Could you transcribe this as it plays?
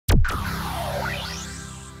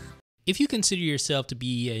If you consider yourself to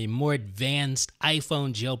be a more advanced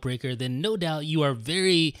iPhone jailbreaker, then no doubt you are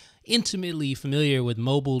very intimately familiar with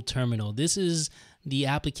Mobile Terminal. This is the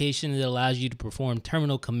application that allows you to perform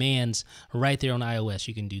terminal commands right there on iOS.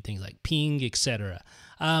 You can do things like ping, etc.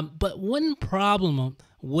 But one problem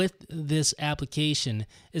with this application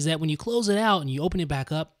is that when you close it out and you open it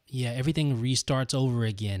back up, everything restarts over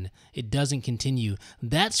again. It doesn't continue.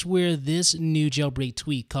 That's where this new jailbreak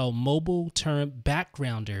tweak called MobileTerm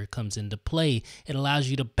Backgrounder comes into play. It allows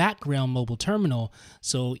you to background Mobile Terminal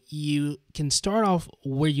so you can start off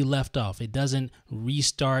where you left off. It doesn't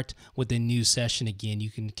restart with a new session again.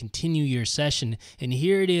 You can continue your session. And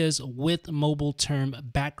here it is with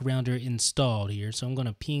MobileTerm Backgrounder installed here. So I'm going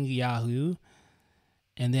to ping Yahoo.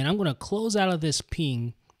 And then I'm going to close out of this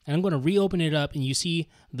ping. And I'm going to reopen it up, and you see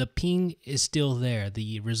the ping is still there.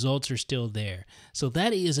 The results are still there. So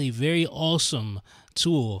that is a very awesome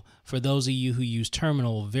tool for those of you who use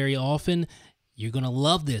Terminal very often. You're going to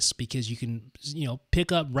love this because you can,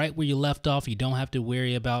 pick up right where you left off. You don't have to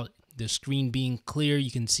worry about the screen being clear.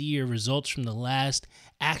 You can see your results from the last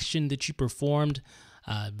action that you performed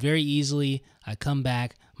very easily. I come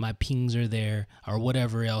back, my pings are there, or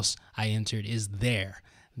whatever else I entered is there.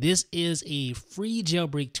 This is a free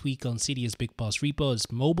jailbreak tweak on Cydia's BigBoss repo. It's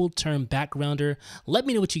MobileTerm Backgrounder. Let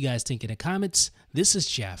me know what you guys think in the comments. This is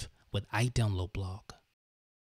Jeff with iDownloadBlog.